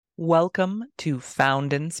Welcome to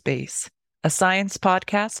Found in Space, a science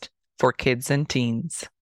podcast for kids and teens.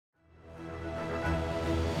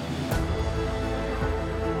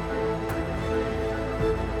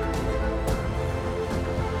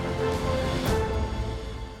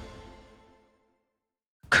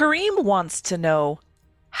 Kareem wants to know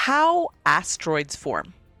how asteroids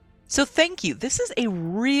form. So thank you. This is a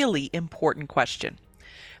really important question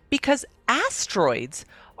because asteroids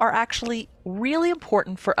are actually really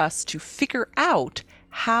important for us to figure out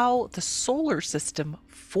how the solar system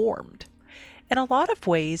formed. In a lot of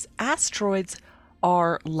ways, asteroids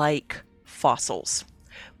are like fossils,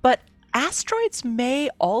 but asteroids may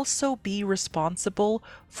also be responsible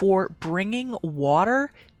for bringing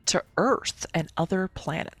water to Earth and other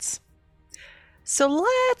planets. So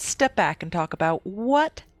let's step back and talk about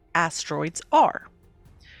what asteroids are.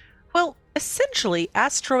 Well, essentially,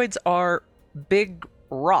 asteroids are big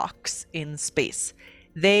rocks in space.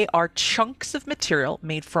 They are chunks of material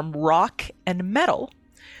made from rock and metal,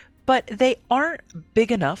 but they aren't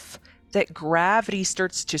big enough that gravity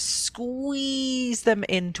starts to squeeze them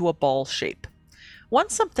into a ball shape.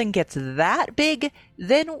 Once something gets that big,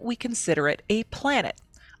 then we consider it a planet.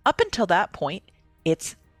 Up until that point,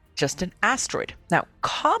 it's just an asteroid. Now,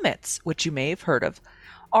 comets, which you may have heard of,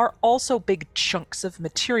 are also big chunks of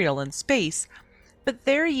material in space, but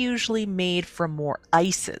they're usually made from more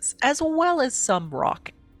ices, as well as some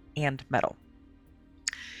rock and metal.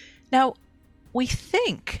 Now, we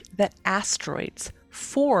think that asteroids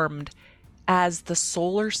formed as the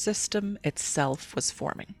solar system itself was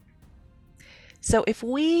forming. So if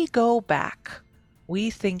we go back,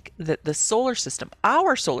 we think that the solar system,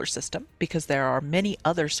 our solar system, because there are many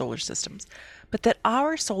other solar systems, but that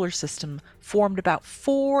our solar system formed about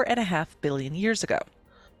 4.5 billion years ago.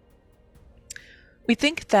 We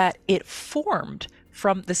think that it formed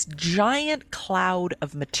from this giant cloud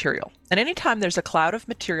of material. And anytime there's a cloud of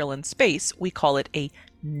material in space, we call it a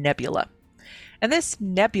nebula. And this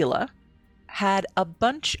nebula had a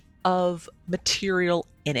bunch of material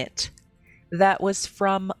in it that was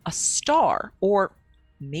from a star, or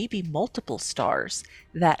maybe multiple stars,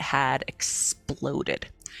 that had exploded.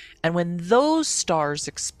 And when those stars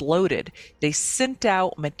exploded, they sent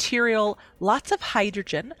out material, lots of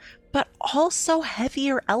hydrogen, but also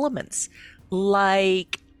heavier elements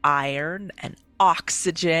like iron and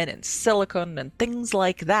oxygen and silicon and things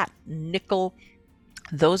like that, nickel.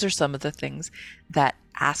 Those are some of the things that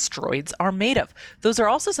asteroids are made of. Those are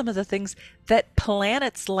also some of the things that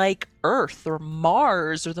planets like Earth or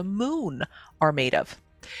Mars or the Moon are made of.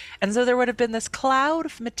 And so there would have been this cloud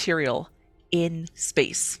of material in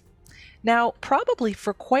space. Now, probably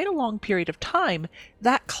for quite a long period of time,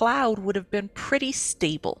 that cloud would have been pretty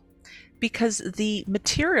stable because the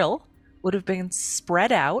material would have been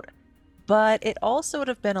spread out, but it also would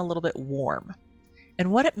have been a little bit warm.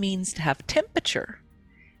 And what it means to have temperature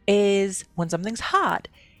is when something's hot,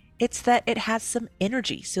 it's that it has some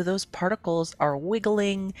energy. So those particles are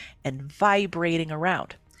wiggling and vibrating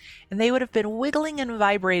around. And they would have been wiggling and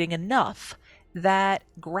vibrating enough that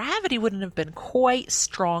gravity wouldn't have been quite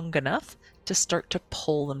strong enough to start to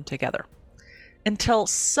pull them together until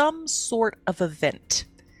some sort of event.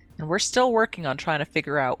 And we're still working on trying to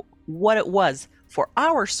figure out what it was for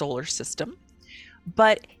our solar system,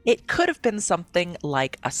 but it could have been something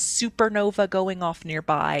like a supernova going off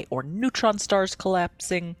nearby, or neutron stars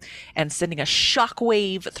collapsing and sending a shock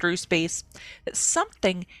wave through space. That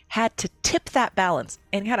something had to tip that balance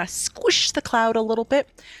and kind of squish the cloud a little bit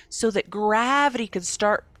so that gravity could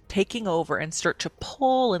start taking over and start to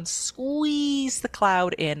pull and squeeze the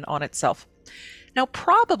cloud in on itself. Now,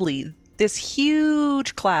 probably this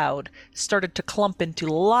huge cloud started to clump into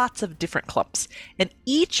lots of different clumps, and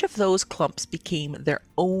each of those clumps became their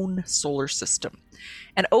own solar system.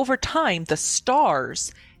 And over time, the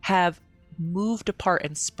stars have moved apart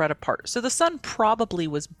and spread apart. So the sun probably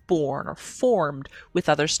was born or formed with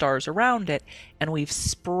other stars around it, and we've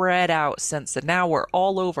spread out since, and now we're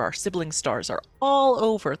all over. Our sibling stars are all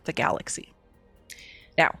over the galaxy.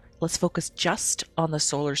 Now, let's focus just on the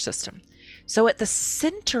solar system. So at the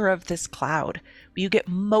center of this cloud, you get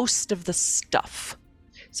most of the stuff.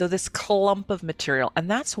 So this clump of material,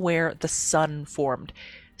 and that's where the sun formed.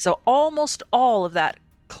 So almost all of that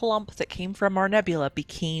clump that came from our nebula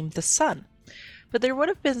became the sun. But there would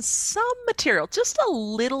have been some material, just a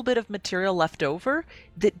little bit of material left over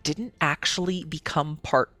that didn't actually become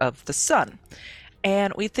part of the sun.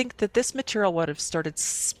 And we think that this material would have started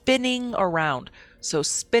spinning around. So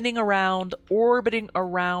spinning around, orbiting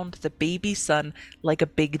around the baby sun like a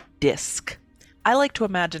big disk. I like to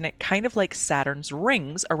imagine it kind of like Saturn's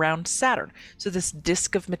rings around Saturn. So this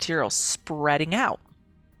disk of material spreading out.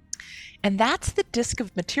 And that's the disk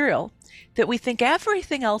of material that we think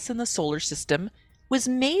everything else in the solar system was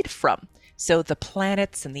made from. So the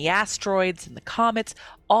planets and the asteroids and the comets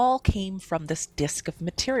all came from this disk of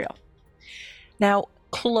material. Now,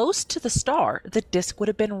 close to the star, the disk would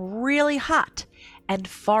have been really hot, and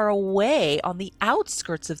far away on the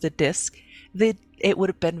outskirts of the disk, it would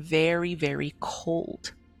have been very, very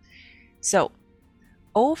cold. So,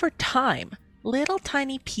 over time, little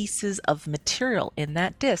tiny pieces of material in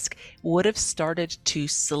that disk would have started to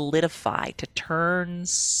solidify, to turn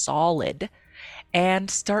solid, and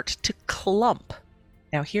start to clump.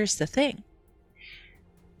 Now, here's the thing.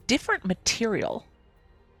 Different material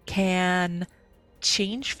can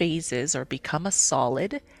change phases or become a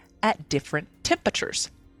solid at different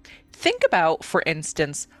temperatures. Think about, for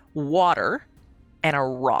instance, water and a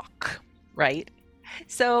rock, right?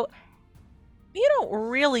 So you don't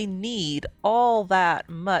really need all that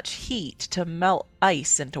much heat to melt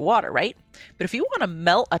ice into water, right? But if you want to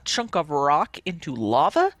melt a chunk of rock into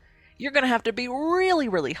lava, you're going to have to be really,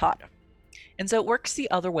 really hot. And so it works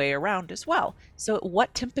the other way around as well. So at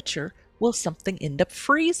what temperature will something end up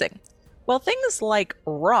freezing? Well, things like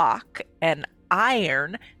rock and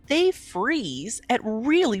iron, they freeze at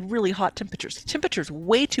really, really hot temperatures. Temperatures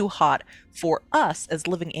way too hot for us as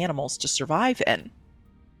living animals to survive in.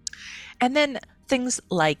 And then things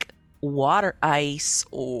like water ice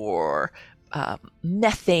or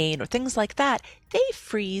methane or things like that, they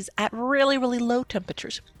freeze at really, really low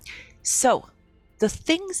temperatures. So the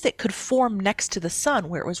things that could form next to the sun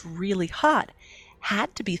where it was really hot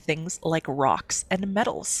had to be things like rocks and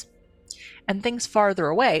metals. And things farther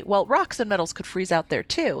away, well, rocks and metals could freeze out there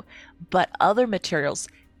too, but other materials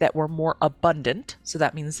that were more abundant, so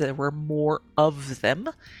that means there were more of them,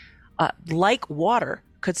 like water,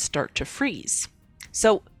 could start to freeze.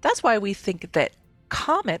 So that's why we think that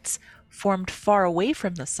comets formed far away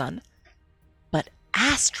from the sun, but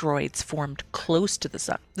asteroids formed close to the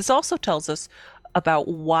sun. This also tells us about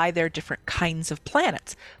why there are different kinds of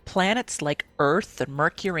planets. Planets like Earth and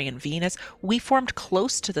Mercury and Venus, we formed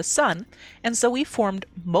close to the sun, and so we formed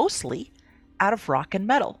mostly out of rock and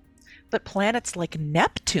metal. But planets like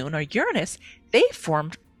Neptune or Uranus, they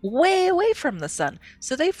formed way away from the sun.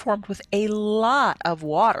 So they formed with a lot of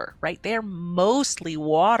water, right? They're mostly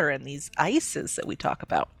water in these ices that we talk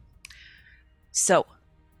about. So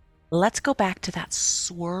let's go back to that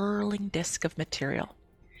swirling disk of material.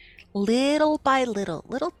 Little by little,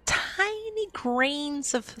 little tiny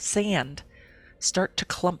grains of sand start to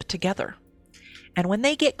clump together. And when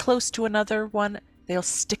they get close to another one, they'll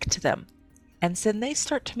stick to them. And then they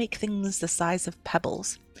start to make things the size of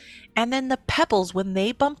pebbles. And then the pebbles, when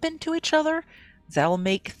they bump into each other, they'll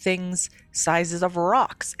make things sizes of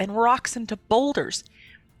rocks and rocks into boulders.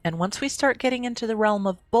 And once we start getting into the realm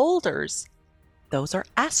of boulders, those are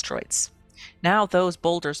asteroids. Now those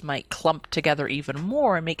boulders might clump together even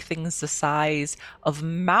more and make things the size of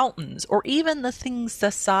mountains, or even the things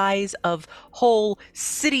the size of whole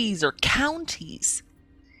cities or counties.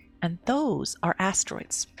 And those are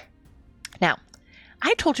asteroids. Now,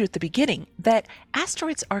 I told you at the beginning that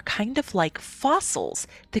asteroids are kind of like fossils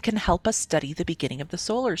that can help us study the beginning of the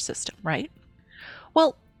solar system, right?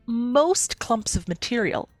 Well, most clumps of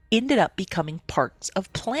material ended up becoming parts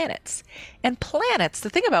of planets. And planets, the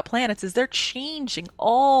thing about planets is they're changing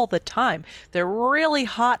all the time. They're really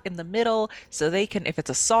hot in the middle, so they can, if it's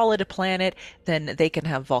a solid planet, then they can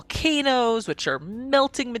have volcanoes, which are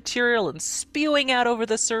melting material and spewing out over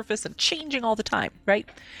the surface and changing all the time, right?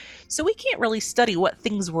 So we can't really study what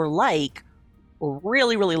things were like a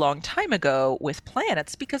really, really long time ago with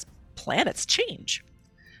planets because planets change.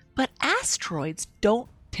 But asteroids don't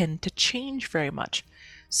tend to change very much.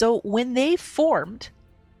 So when they formed,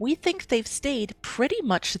 we think they've stayed pretty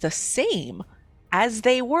much the same as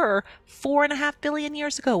they were 4.5 billion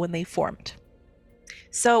years ago when they formed.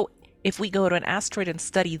 So if we go to an asteroid and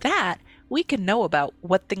study that, we can know about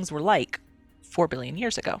what things were like 4 billion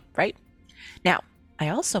years ago, right? Now, I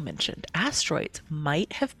also mentioned asteroids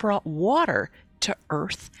might have brought water to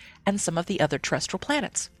Earth and some of the other terrestrial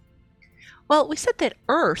planets. Well, we said that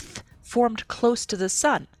Earth formed close to the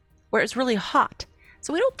sun, where it's really hot.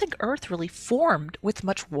 So we don't think Earth really formed with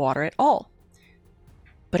much water at all.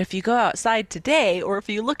 But if you go outside today, or if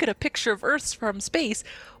you look at a picture of Earth from space,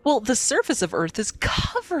 well, the surface of Earth is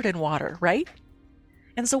covered in water, right?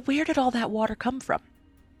 And so where did all that water come from?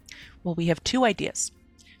 Well, we have two ideas.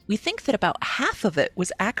 We think that about half of it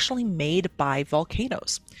was actually made by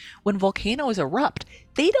volcanoes. When volcanoes erupt,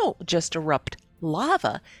 they don't just erupt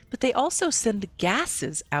lava, but they also send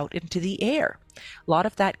gases out into the air. A lot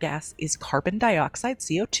of that gas is carbon dioxide,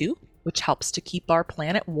 CO2, which helps to keep our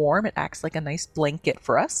planet warm. It acts like a nice blanket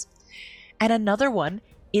for us. And another one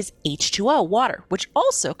is H2O, water, which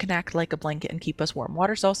also can act like a blanket and keep us warm.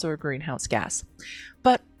 Water is also a greenhouse gas.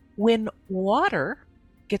 But when water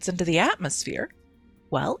gets into the atmosphere,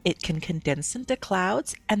 well, it can condense into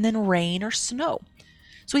clouds and then rain or snow.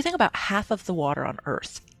 So we think about half of the water on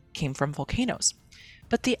Earth came from volcanoes.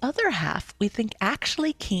 But the other half we think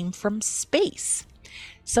actually came from space.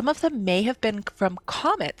 Some of them may have been from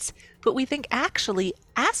comets, but we think actually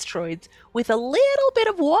asteroids with a little bit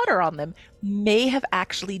of water on them may have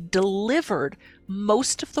actually delivered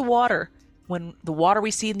most of the water. When the water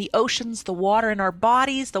we see in the oceans, the water in our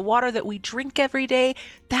bodies, the water that we drink every day,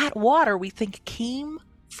 that water we think came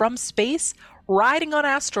from space, riding on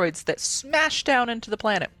asteroids that smashed down into the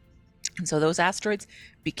planet. And so those asteroids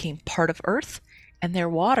became part of Earth, and their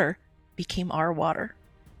water became our water.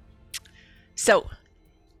 So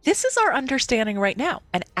this is our understanding right now.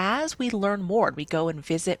 And as we learn more, we go and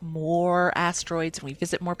visit more asteroids and we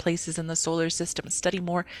visit more places in the solar system and study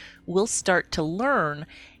more, we'll start to learn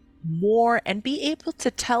more and be able to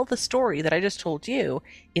tell the story that I just told you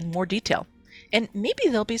in more detail. And maybe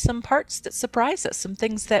there'll be some parts that surprise us, some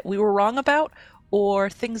things that we were wrong about, or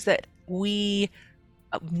things that we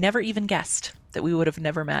never even guessed, that we would have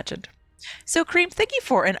never imagined. So Kareem, thank you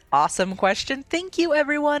for an awesome question. Thank you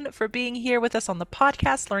everyone for being here with us on the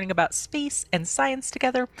podcast, learning about space and science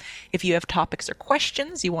together. If you have topics or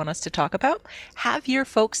questions you want us to talk about, have your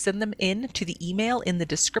folks send them in to the email in the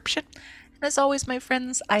description. And as always, my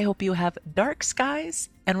friends, I hope you have dark skies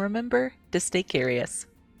and remember to stay curious.